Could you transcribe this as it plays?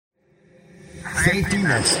Safety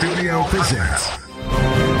Net Studio presents. I'm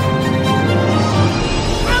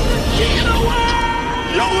the king of the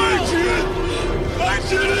world! Yo,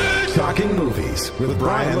 Adrian! Talking Movies with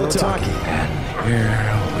Brian Lotaki. And here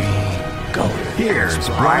we go. Here's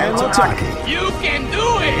Brian Lotaki. You can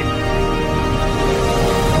do it!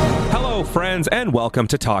 Hello, friends, and welcome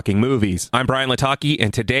to Talking Movies. I'm Brian Lotaki,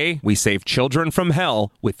 and today we save children from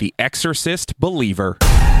hell with the Exorcist Believer.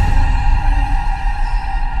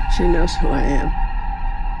 She knows who I am.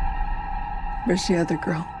 Where's the other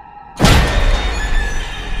girl?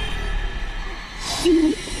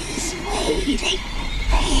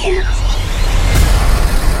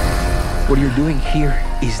 What you're doing here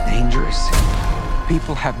is dangerous.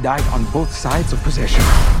 People have died on both sides of possession.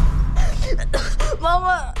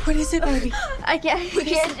 Mama! What is it, baby? I can't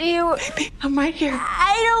see you. Baby, I'm right here.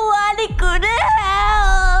 I don't want to go to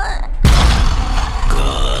hell.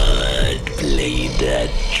 Good. Play that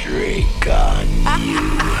trick on you.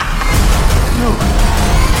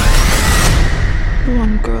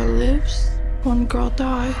 One girl lives, one girl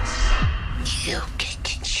dies. You get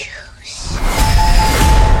to choose.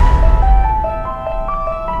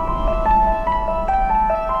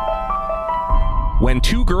 When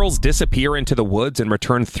two girls disappear into the woods and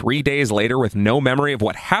return 3 days later with no memory of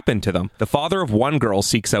what happened to them, the father of one girl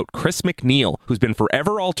seeks out Chris MacNeil, who's been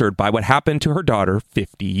forever altered by what happened to her daughter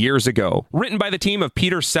 50 years ago. Written by the team of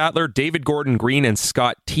Peter Sattler, David Gordon Green, and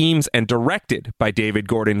Scott Teems, and directed by David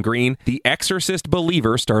Gordon Green, The Exorcist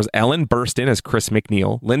Believer stars Ellen Burstyn as Chris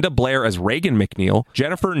MacNeil, Linda Blair as Reagan MacNeil,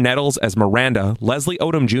 Jennifer Nettles as Miranda, Leslie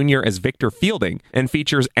Odom Jr. as Victor Fielding, and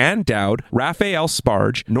features Ann Dowd, Raphael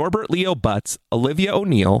Sparge, Norbert Leo Butz, Olivia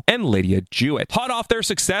O'Neill, and Lydia Jewett. Hot off their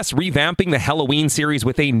success revamping the Halloween series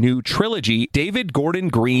with a new trilogy, David Gordon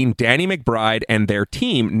Green, Danny McBride, and their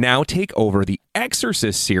team now take over the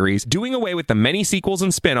Exorcist series, doing away with the many sequels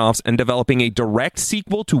and spin-offs and developing a direct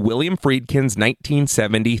sequel to William Friedkin's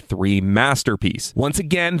 1973 masterpiece. Once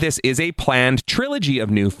again, this is a planned trilogy of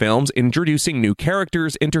new films, introducing new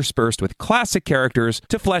characters interspersed with classic characters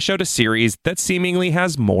to flesh out a series that seemingly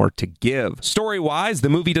has more to give. Story-wise, the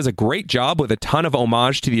movie does a great job with a ton of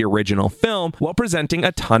homage to the original film while presenting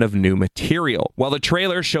a ton of new material. While the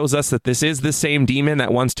trailer shows us that this is the same demon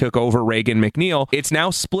that once took over Reagan MacNeil, it's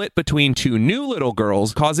now split between two new little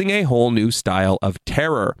girls, causing a whole new style of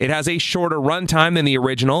terror. It has a shorter runtime than the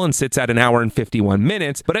original and sits at an hour and 51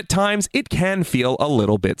 minutes, but at times it can feel a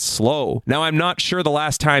little bit slow. Now, I'm not sure the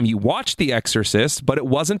last time you watched The Exorcist, but it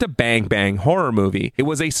wasn't a bang-bang horror movie. It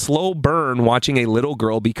was a slow burn watching a little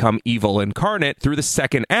girl become evil incarnate through the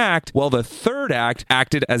second act, while the third act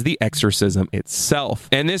acted as the exorcism itself.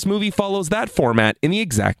 And this movie follows that format in the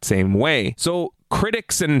exact same way. So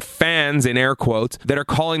critics and fans, in air quotes, that are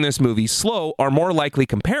calling this movie slow are more likely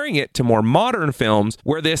comparing it to more modern films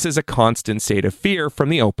where this is a constant state of fear from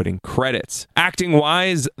the opening credits.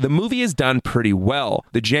 Acting-wise, the movie is done pretty well.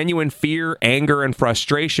 The genuine fear, anger, and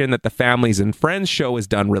frustration that the families and friends show is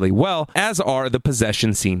done really well, as are the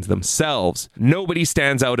possession scenes themselves. Nobody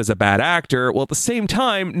stands out as a bad actor, while at the same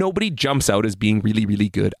time, nobody jumps out as being really, really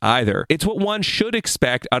good either. It's what one should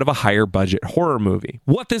expect out of a higher budget horror movie.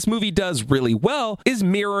 What this movie does really well is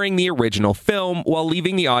mirroring the original film while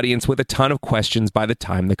leaving the audience with a ton of questions by the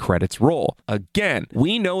time the credits roll. Again,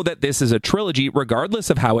 we know that this is a trilogy regardless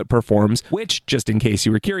of how it performs, which, just in case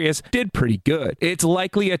you were curious, did pretty good. It's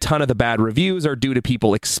likely a ton of the bad reviews are due to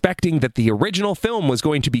people expecting that the original film was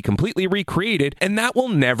going to be completely recreated, and that will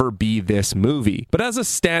never be this movie. But as a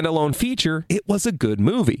standalone feature, it was a good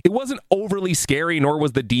movie. It wasn't overly scary, nor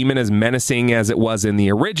was the demon as menacing as it was in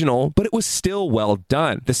the original, but it was still well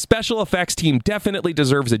done. The special effects team definitely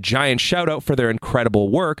deserves a giant shout out for their incredible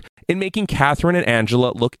work in making Catherine and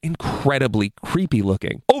Angela look incredibly creepy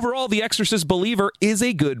looking. Overall, The Exorcist Believer is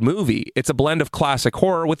a good movie. It's a blend of classic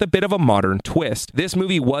horror with a bit of a modern twist. This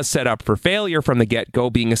movie was set up for failure from the get-go,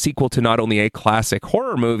 being a sequel to not only a classic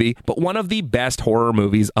horror movie, but one of the best horror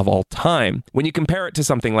movies of all time. When you compare it to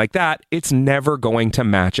something like that, it's never going to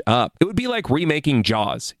match up. It would be like remaking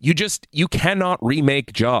Jaws. You cannot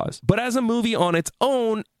remake Jaws. But as a movie on its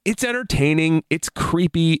own, it's entertaining, it's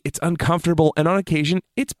creepy, it's uncomfortable, and on occasion,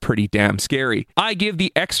 it's pretty damn scary. I give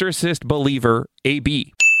The Exorcist Believer a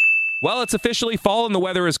B. Well, it's officially fall and the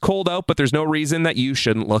weather is cold out, but there's no reason that you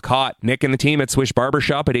shouldn't look hot. Nick and the team at Swish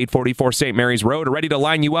Barbershop at 844 St. Mary's Road are ready to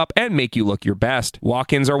line you up and make you look your best.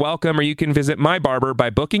 Walk-ins are welcome, or you can visit my barber by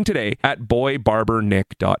booking today at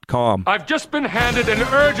boybarbernick.com. I've just been handed an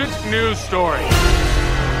urgent news story.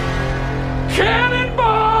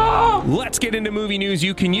 Cannonball! Let's get into movie news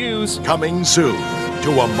you can use. Coming soon to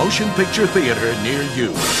a motion picture theater near you.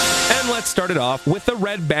 And And let's start it off with the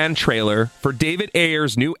red band trailer for David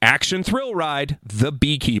Ayer's new action thrill ride, The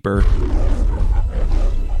Beekeeper.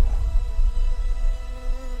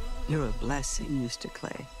 You're a blessing, Mr.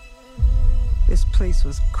 Clay. This place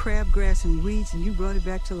was crabgrass and weeds, and you brought it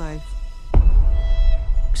back to life.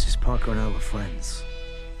 Mrs. Parker and I were friends.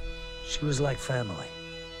 She was like family.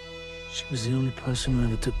 She was the only person who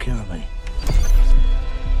ever took care of me.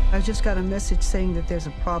 I just got a message saying that there's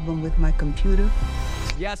a problem with my computer.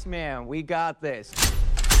 Yes, ma'am, we got this.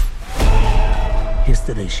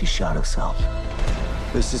 Yesterday, she shot herself.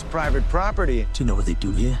 This is private property. Do you know what they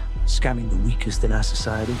do here? Scamming the weakest in our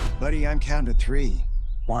society. Buddy, I'm counting to 3.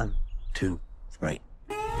 1, 2, 3.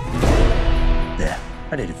 There,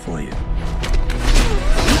 I did it for you.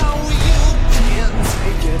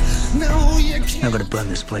 I'm gonna burn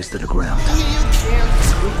this place to the ground.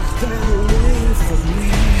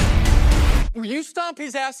 Will you stomp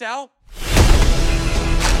his ass out?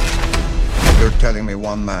 You're telling me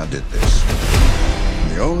one man did this.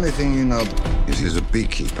 The only thing you know is he's a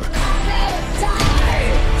beekeeper.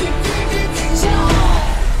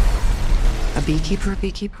 A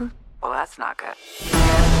beekeeper? Well, that's not good.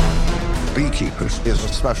 Beekeepers is a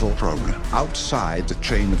special program outside the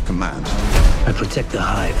chain of command. I protect the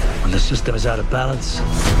hive. When the system is out of balance,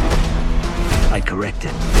 I correct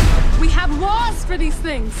it. We have laws for these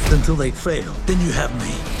things. Until they fail, then you have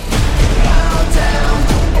me.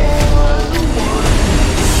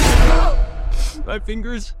 My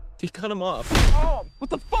fingers, he cut them off. Oh, what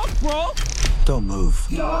the fuck, bro? Don't move.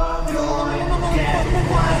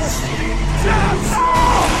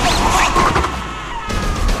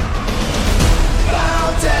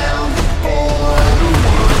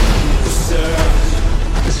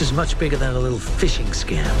 This is much bigger than a little phishing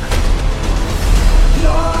scam.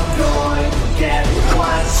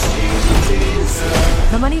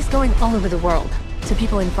 The money's going all over the world. To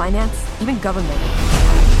people in finance, even government.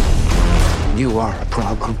 You are a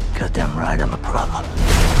problem. Goddamn right, I'm a problem.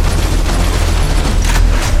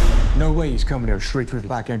 No way he's coming here straight through the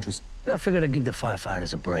back entrance. I figured I'd give the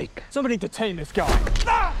firefighters a break. Somebody detain this guy.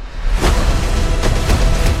 Ah!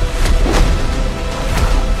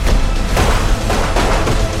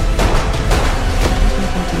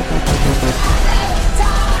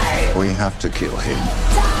 We have to kill him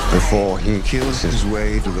before he kills his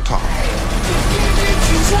way to the top.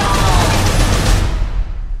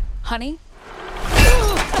 Honey?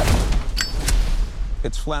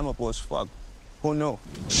 It's flammable as fuck. Oh no.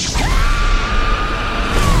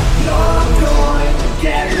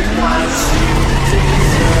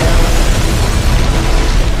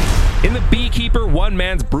 In The Beekeeper, one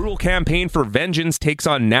man's brutal campaign for vengeance takes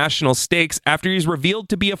on national stakes after he's revealed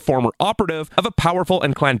to be a former operative of a powerful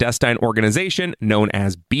and clandestine organization known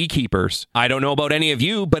as Beekeepers. I don't know about any of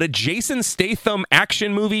you, but a Jason Statham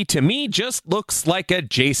action movie to me just looks like a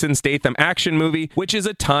Jason Statham action movie, which is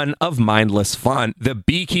a ton of mindless fun. The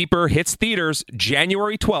Beekeeper hits theaters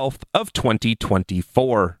January 12th of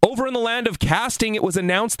 2024. Over in the land of casting, it was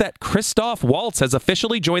announced that Christoph Waltz has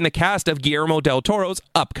officially joined the cast of Guillermo del Toro's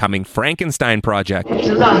upcoming Frankenstein project. It's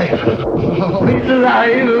alive. Oh, it's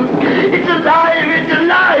alive. It's alive. It's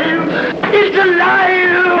alive. It's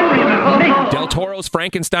alive. Del Toro's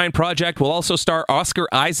Frankenstein project will also star Oscar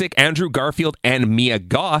Isaac, Andrew Garfield, and Mia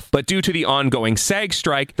Goth, but due to the ongoing SAG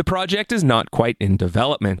strike, the project is not quite in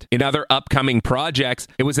development. In other upcoming projects,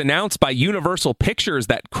 it was announced by Universal Pictures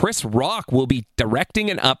that Chris Rock will be directing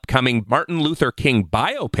an upcoming Martin Luther King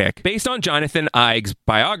biopic based on Jonathan Ives'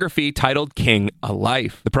 biography titled King: A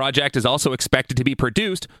Life. The project is also expected to be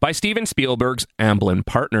produced by Steven Spielberg's Amblin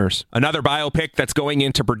Partners. Another biopic that's going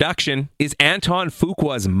into production is Anton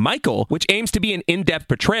Fuqua's Michael, which aims to be an in-depth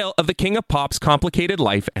portrayal of the King of Pop's complicated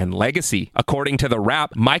life and legacy. According to The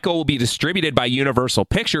Wrap, Michael will be distributed by Universal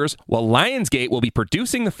Pictures, while Lionsgate will be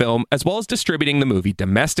producing the film as well as distributing the movie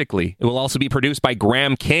domestically. It will also be produced by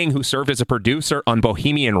Graham King, who served as a producer on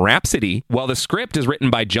Bohemian Rhapsody, while the script is written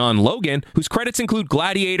by John Logan, whose credits include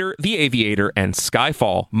Gladiator, The Aviator, and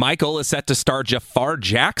Skyfall. Michael is set to star Jafar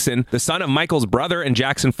Jackson, the son of Michael's brother and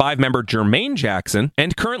Jackson 5 member Jermaine Jackson,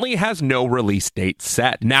 and currently has no release date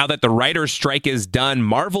set. Now that the writer's strike is done,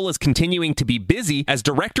 Marvel is continuing to be busy as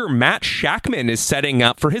director Matt Shakman is setting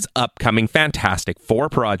up for his upcoming Fantastic Four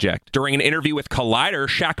project. During an interview with Collider,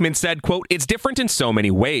 Shakman said, quote, "It's different in so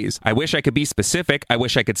many ways. I wish I could be specific, I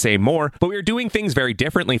wish I could say more, but we are doing things very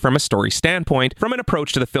differently from a story standpoint, from an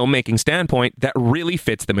approach to the filmmaking standpoint that really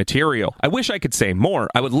fits the material. I wish I could say more.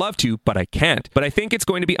 I would love to, but I can't. But I think it's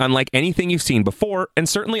going to be unlike anything you've seen before, and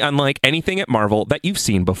certainly unlike anything at Marvel that you've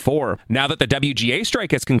seen before. Now that the WGA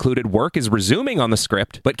strike has concluded, work is resuming resuming on the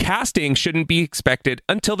script, but casting shouldn't be expected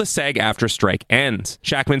until the SAG-AFTRA strike ends.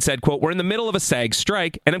 Shackman said, quote, "We're in the middle of a SAG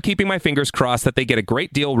strike, and I'm keeping my fingers crossed that they get a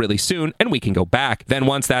great deal really soon, and we can go back. Then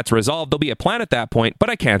once that's resolved, there'll be a plan at that point, but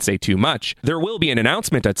I can't say too much. There will be an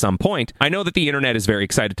announcement at some point. I know that the internet is very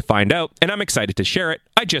excited to find out, and I'm excited to share it.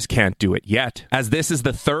 I just can't do it yet." As this is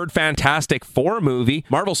the third Fantastic Four movie,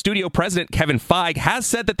 Marvel Studio president Kevin Feige has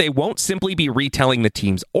said that they won't simply be retelling the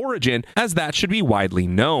team's origin, as that should be widely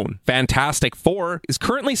known. Fantastic Four is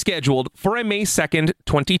currently scheduled for a May 2nd,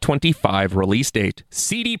 2025 release date.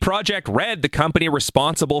 CD Projekt Red, the company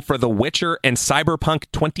responsible for The Witcher and Cyberpunk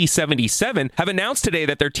 2077, have announced today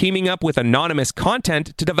that they're teaming up with Anonymous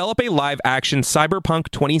Content to develop a live-action Cyberpunk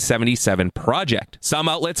 2077 project. Some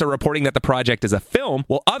outlets are reporting that the project is a film,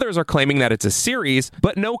 while others are claiming that it's a series,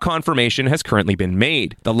 but no confirmation has currently been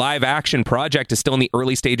made. The live-action project is still in the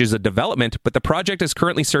early stages of development, but the project is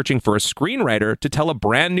currently searching for a screenwriter to tell a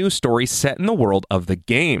brand new story set in the world of the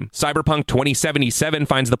game. Cyberpunk 2077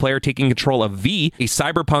 finds the player taking control of V, a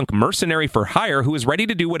cyberpunk mercenary for hire who is ready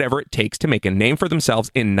to do whatever it takes to make a name for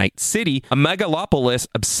themselves in Night City, a megalopolis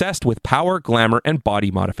obsessed with power, glamour, and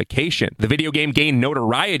body modification. The video game gained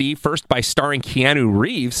notoriety first by starring Keanu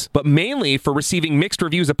Reeves, but mainly for receiving mixed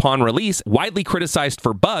reviews upon release, widely criticized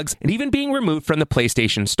for bugs, and even being removed from the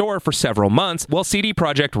PlayStation Store for several months while CD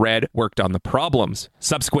Projekt Red worked on the problems.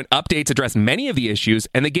 Subsequent updates address many of the issues,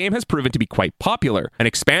 and the game has proven to be quite popular. An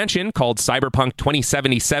expansion called Cyberpunk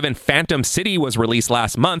 2077 Phantom City was released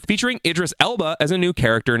last month, featuring Idris Elba as a new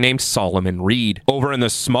character named Solomon Reed. Over on the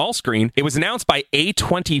small screen, it was announced by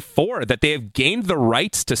A24 that they have gained the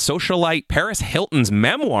rights to socialite Paris Hilton's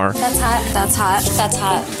memoir. That's hot. That's hot. That's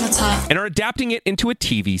hot. That's hot. And are adapting it into a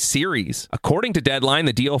TV series. According to Deadline,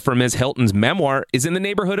 the deal for Ms. Hilton's memoir is in the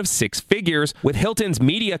neighborhood of six figures, with Hilton's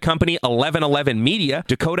media company 1111 Media,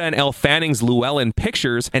 Dakota and Elle Fanning's Llewellyn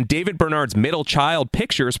Pictures, and David Bernard's Middle Child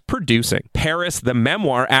Pictures producing. Paris, the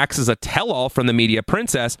memoir, acts as a tell-all from the media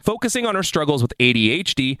princess, focusing on her struggles with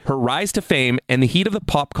ADHD, her rise to fame, and the heat of the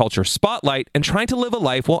pop culture spotlight, and trying to live a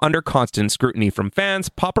life while under constant scrutiny from fans,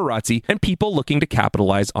 paparazzi, and people looking to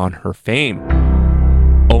capitalize on her fame.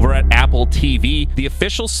 Over at Apple TV, the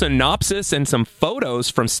official synopsis and some photos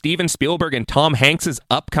from Steven Spielberg and Tom Hanks'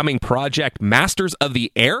 upcoming project Masters of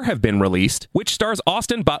the Air have been released, which stars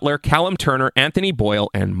Austin Butler, Callum Turner, Anthony Boyle,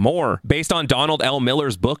 and more. Based on Donald L.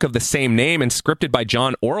 Miller's book of the same name and scripted by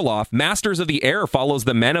John Orloff, Masters of the Air follows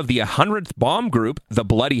the men of the 100th Bomb Group, the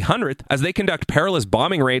Bloody 100th, as they conduct perilous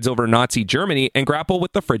bombing raids over Nazi Germany and grapple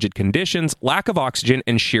with the frigid conditions, lack of oxygen,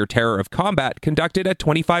 and sheer terror of combat conducted at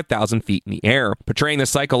 25,000 feet in the air. Portraying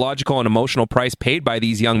the psychological and emotional price paid by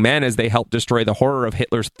these young men as they help destroy the horror of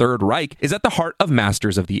Hitler's Third Reich is at the heart of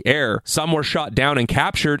Masters of the Air. Some were shot down and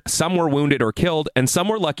captured, some were wounded or killed, and some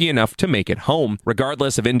were lucky enough to make it home.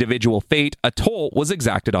 Regardless of individual fate, a toll was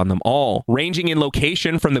exacted on them all. Ranging in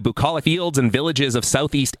location from the bucolic fields and villages of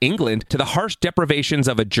southeast England to the harsh deprivations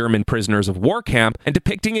of a German prisoners of war camp, and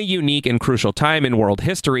depicting a unique and crucial time in world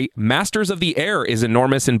history, Masters of the Air is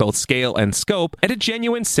enormous in both scale and scope, and a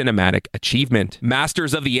genuine cinematic achievement.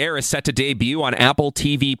 Masters of the Air is set to debut on Apple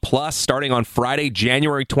TV Plus starting on Friday,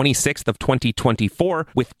 January 26th of 2024,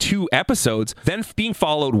 with 2 episodes, then being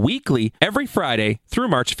followed weekly every Friday through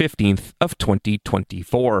March 15th of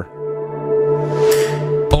 2024.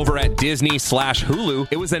 Over at Disney/Hulu,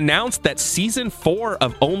 it was announced that Season 4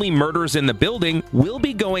 of Only Murders in the Building will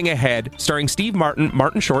be going ahead, starring Steve Martin,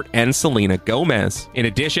 Martin Short, and Selena Gomez. In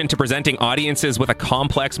addition to presenting audiences with a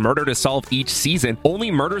complex murder to solve each season, Only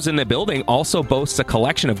Murders in the Building also boasts a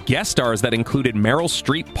collection of guest stars that included Meryl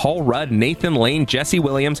Streep, Paul Rudd, Nathan Lane, Jesse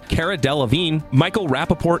Williams, Cara Delevingne, Michael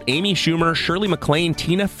Rappaport, Amy Schumer, Shirley MacLaine,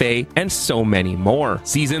 Tina Fey, and so many more.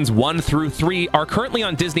 Seasons 1 through 3 are currently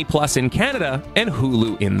on Disney Plus in Canada and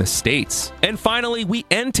Hulu in the States. And finally, we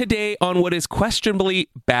end today on what is questionably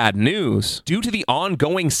bad news. Due to the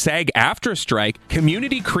ongoing SAG-AFTRA strike,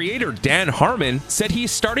 Community creator Dan Harmon said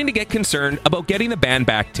he's starting to get concerned about getting the band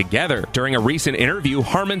back together. During a recent interview,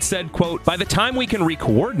 Harmon said, quote, "By the time we can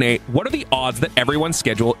re-coordinate, what are the odds that everyone's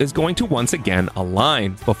schedule is going to once again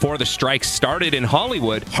align?" Before the strike started in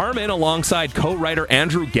Hollywood, Harmon, alongside co-writer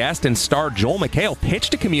Andrew Guest and star Joel McHale,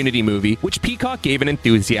 pitched a Community movie, which Peacock gave an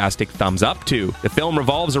enthusiastic thumbs up to. The film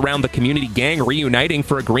revolves around the Community gang reuniting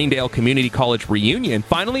for a Greendale Community College reunion,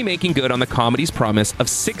 finally making good on the comedy's promise of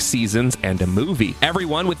 6 seasons and a movie.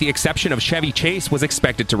 Everyone, with the exception of Chevy Chase, was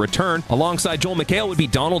expected to return. Alongside Joel McHale would be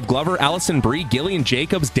Donald Glover, Allison Brie, Gillian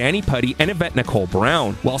Jacobs, Danny Putty, and Yvette Nicole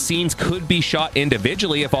Brown. While scenes could be shot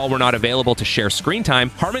individually if all were not available to share screen time,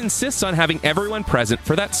 Harmon insists on having everyone present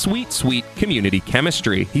for that sweet, sweet community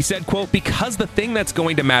chemistry. He said, quote, "Because the thing that's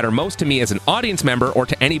going to matter most to me as an audience member or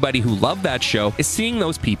to anybody who loved that show is seeing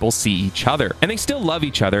those people see each other. And they still love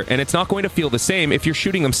each other, and it's not going to feel the same if you're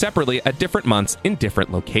shooting them separately at different months in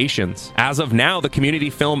different locations." As of now, the Community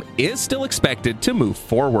film is still expected to move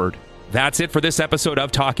forward. That's it for this episode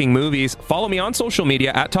of Talking Movies. Follow me on social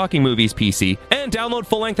media at Talking Movies PC and download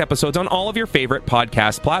full-length episodes on all of your favorite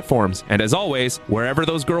podcast platforms. And as always, wherever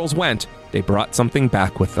those girls went, they brought something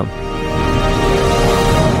back with them.